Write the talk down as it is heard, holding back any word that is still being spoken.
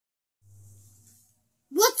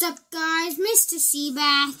What's up, guys? Mr.c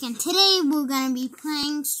back, and today we're gonna be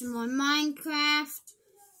playing some more Minecraft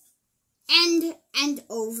and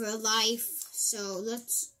over life. So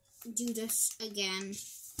let's do this again.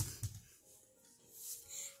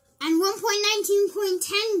 And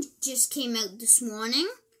 1.19.10 just came out this morning,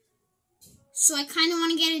 so I kind of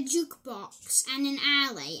want to get a jukebox and an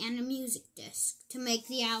alley and a music disc to make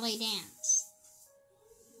the alley dance.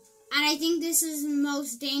 And I think this is the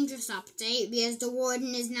most dangerous update because the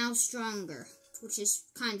warden is now stronger, which is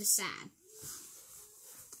kind of sad.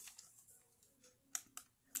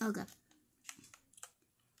 Okay.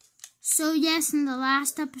 So yes, in the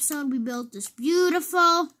last episode we built this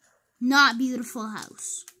beautiful, not beautiful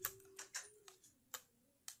house.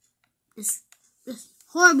 This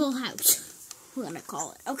horrible house, we're gonna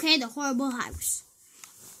call it. Okay, the horrible house.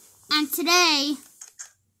 And today,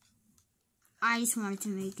 I just wanted to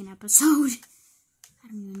make an episode. I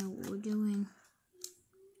don't even know what we're doing.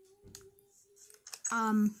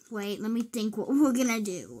 Wait, let me think what we're gonna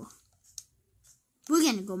do. We're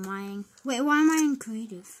gonna go mining. Wait, why am I in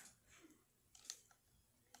creative?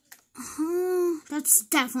 That's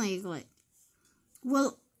definitely a glitch.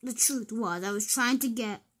 Well, the truth was, I was trying to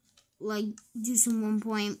get, do some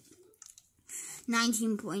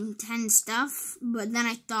 1.19.10 stuff, but then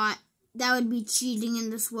I thought that would be cheating in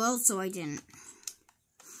this world, so I didn't.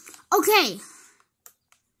 Okay,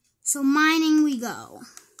 so mining we go.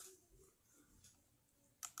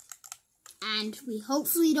 And we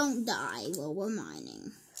hopefully don't die while we're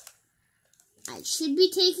mining. I should be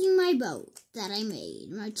taking my boat that I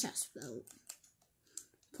made, my chest boat.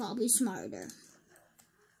 Probably smarter.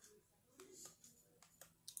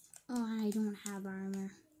 Oh, and I don't have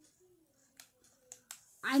armor.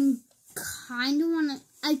 I'm kind of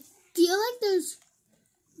I feel like there's...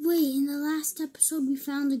 Wait, in the last episode we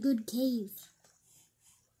found a good cave.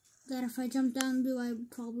 That if I jumped down into, I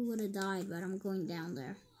probably would have died, but I'm going down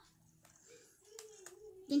there.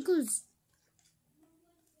 I think it was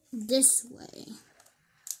this way.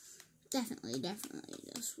 Definitely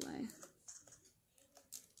this way.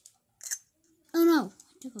 Oh no,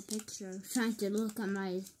 I took a picture. I was trying to look at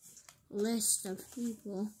my list of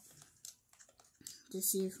people to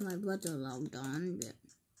see if my brother logged on, but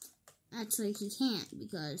actually he can't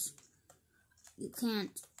because you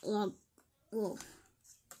can't log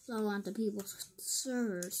on to people's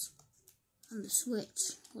servers on the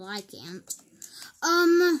Switch. Well, I can't.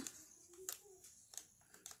 Oh.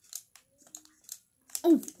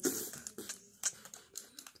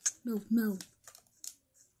 No.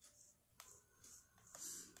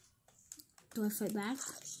 Do I fight back?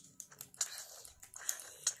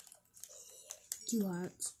 2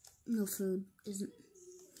 hearts. No food.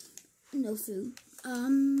 No food.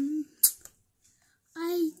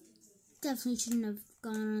 I definitely shouldn't have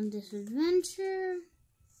gone on this adventure.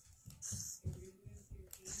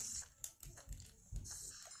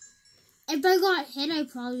 If I got hit, I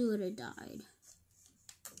probably would have died.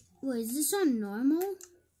 Wait, is this on normal?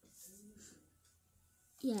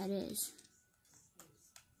 Yeah, it is.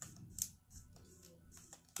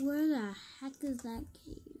 Where the heck is that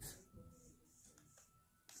cave?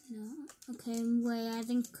 No. Okay, wait, I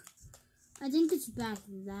think it's back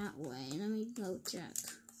that way. Let me go check.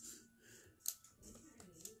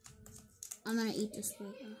 I'm gonna eat this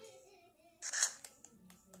burger.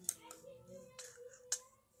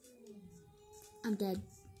 I'm dead.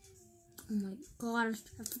 Oh my god,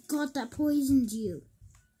 I forgot that poisoned you.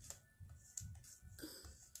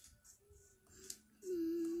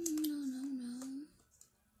 No.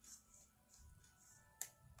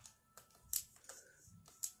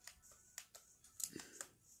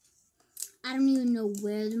 I don't even know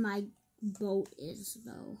where my boat is,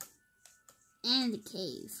 though. And the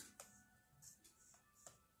cave.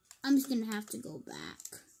 I'm just gonna have to go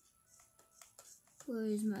back. Where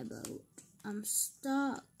is my boat? I'm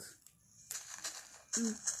stuck.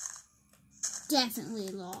 I'm definitely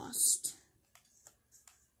lost.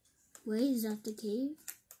 Wait, is that the cave?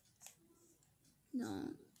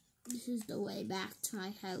 No, this is the way back to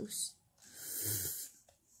my house.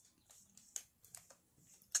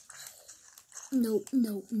 No, and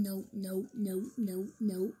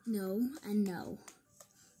no.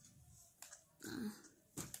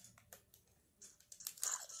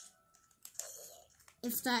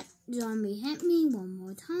 If that zombie hit me one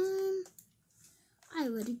more time, I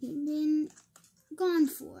would have been gone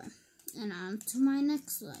for. And on to my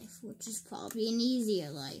next life, which is probably an easier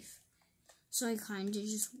life. So I kind of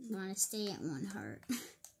just want to stay at 1 heart.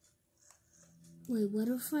 Wait, what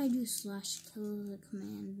if I do /kill as a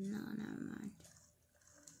command? No, never mind.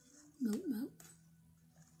 Nope.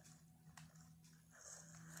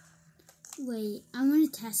 Wait, I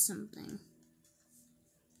want to test something.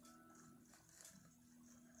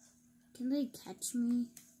 Can they catch me?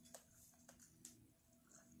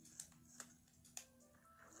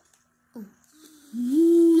 Oh,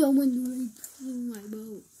 someone really blew my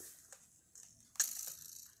boat.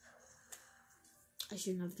 I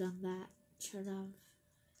shouldn't have done that. Should have.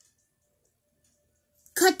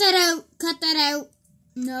 Cut that out. Cut that out.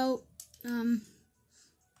 No.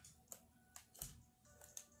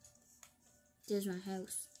 There's my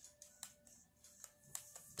house.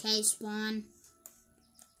 Okay, spawn.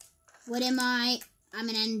 What am I? I'm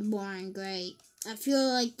an Endborn. Great. I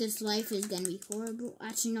feel like this life is gonna be horrible.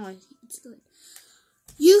 Actually, no, it's good.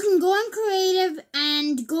 You can go on creative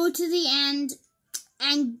and go to the end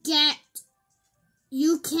and get.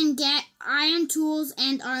 You can get iron tools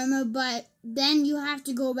and armor, but then you have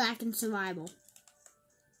to go back in survival.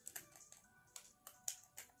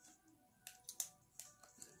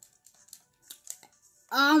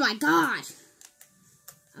 Oh my god!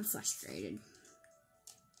 I'm frustrated.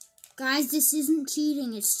 Guys, this isn't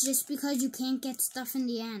cheating. It's just because you can't get stuff in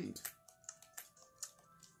the end.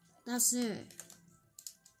 That's it.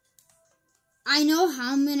 I know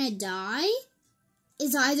how I'm gonna die.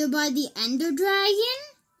 Is either by the Ender Dragon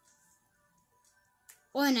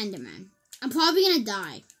or an Enderman. I'm probably gonna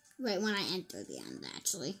die right when I enter the end,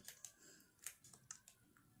 actually.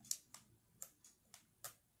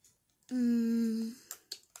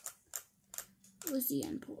 Where's the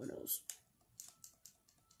end portals?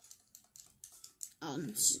 Oh,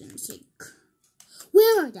 this is gonna take.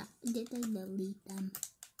 Where are they? Did I delete them?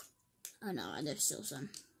 Oh no, there's still some.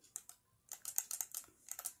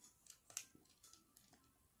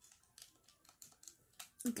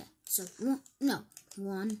 Okay, so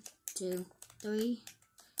 1, 2, 3,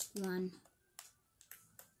 1.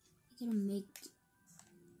 I gotta make.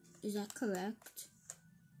 Is that correct?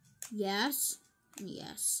 Yes, and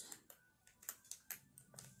yes.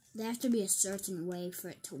 There has to be a certain way for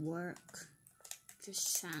it to work.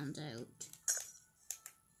 Just found out.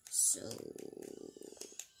 So.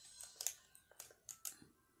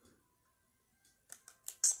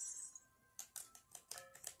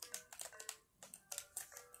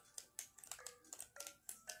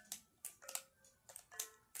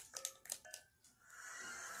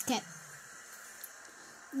 Okay.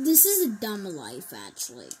 This is a dumb life,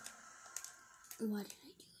 actually. Why did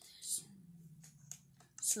I do this?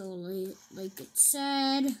 So, like it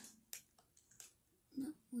said... No,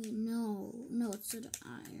 wait, no. No, it said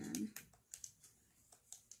iron.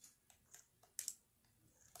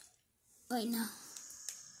 Wait, no.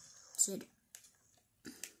 It said...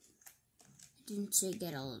 It didn't say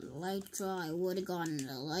get a elytra. I would have gotten an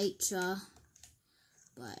elytra.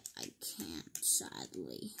 But I can't,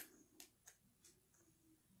 sadly.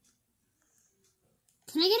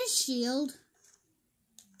 Can I get a shield?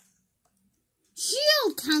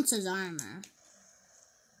 Shield counts as armor.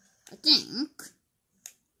 I think.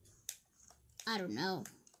 I don't know.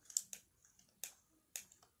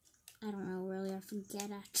 I don't know, really. I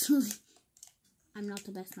forget, actually. I'm not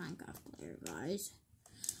the best Minecraft player, guys.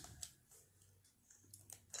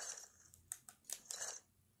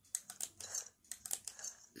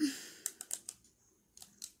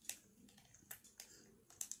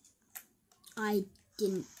 I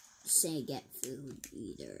didn't say get food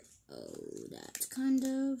either. Oh, that's kind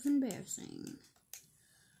of embarrassing.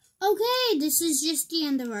 Okay, this is just the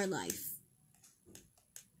end of our life.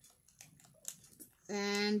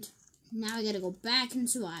 And now I gotta go back in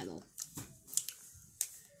survival.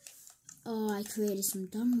 Oh, I created some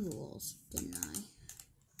dumb rules, didn't I?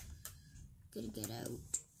 Gotta get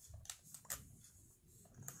out.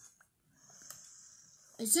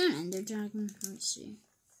 Is there an Ender Dragon? Let me see.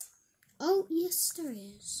 Oh, yes, there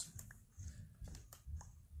is.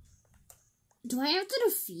 Do I have to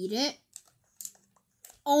defeat it?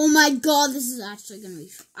 Oh my god, this is actually gonna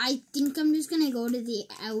be... I think I'm just gonna go to the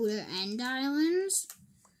Outer End Islands.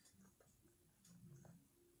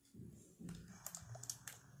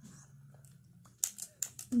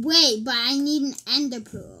 Wait, but I need an Ender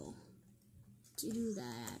Pearl to do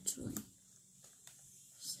that, actually.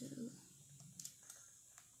 So...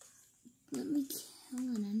 Let me kill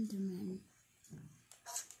an Enderman.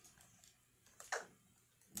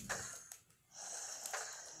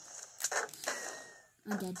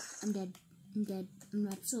 I'm dead. I'm dead. I'm dead. I'm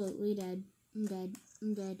absolutely dead. I'm dead.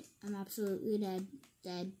 I'm dead. I'm absolutely dead.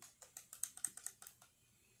 Dead.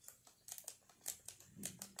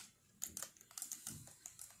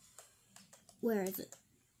 Where is it?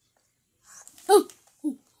 Oh!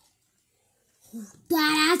 Oh! Oh,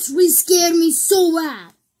 that actually scared me so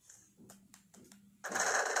bad.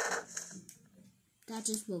 That I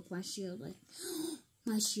just broke my shield.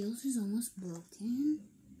 My shield is almost broken.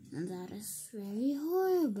 And that is very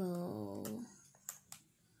horrible.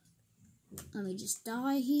 Let me just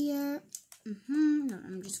die here. No,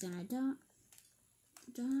 I'm just gonna die.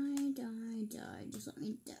 Die. Just let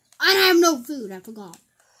me die. I have no food. I forgot.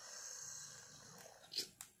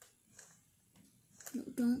 No,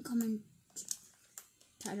 don't come and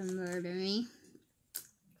try to murder me.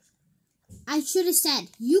 I should have said,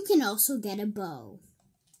 you can also get a bow.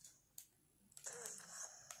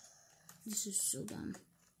 This is so dumb.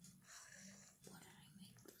 Why did I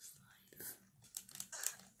make this life?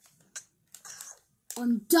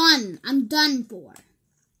 I'm done. I'm done for.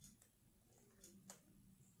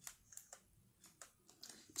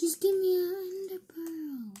 Just give me an ender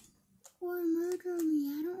pearl. Or murder me.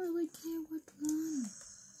 I don't really care which one.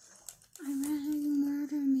 I'd rather you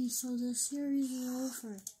murder me so the series is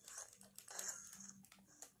over.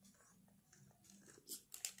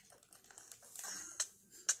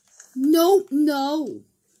 No.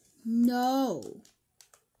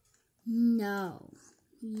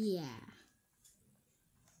 Yeah.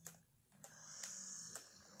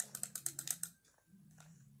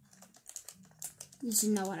 This is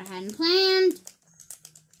not what I hadn't planned.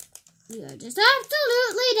 We are just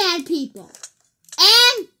absolutely dead people.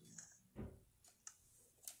 And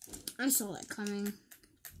I saw it coming.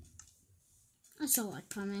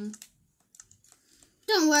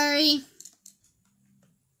 Don't worry.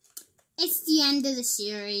 It's the end of the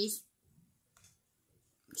series.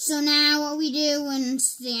 So now what we do when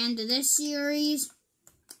it's the end of this series,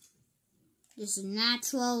 this is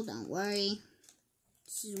natural, don't worry.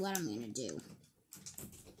 This is what I'm going to do.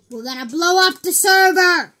 We're going to blow up the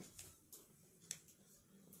server.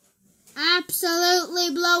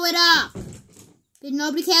 Absolutely blow it up. Because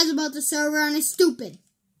nobody cares about the server and it's stupid.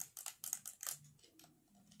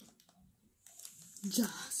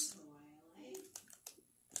 Just.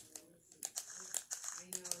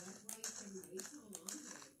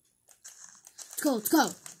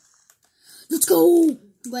 Let's go.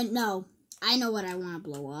 But no, I know what I want to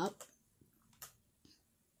blow up.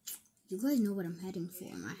 You guys know what I'm heading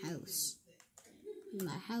for, my house.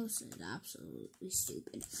 My house is absolutely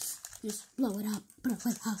stupid. Just blow it up.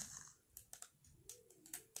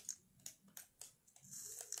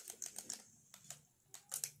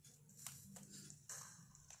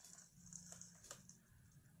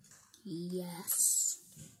 Yes.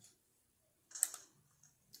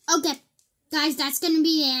 Okay, guys, that's going to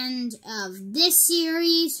be the end of this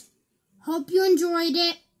series. Hope you enjoyed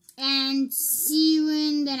it, and see you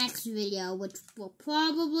in the next video, which will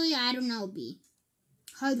probably, I don't know, be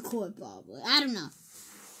hardcore probably. I don't know.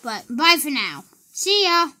 But bye for now. See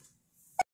ya.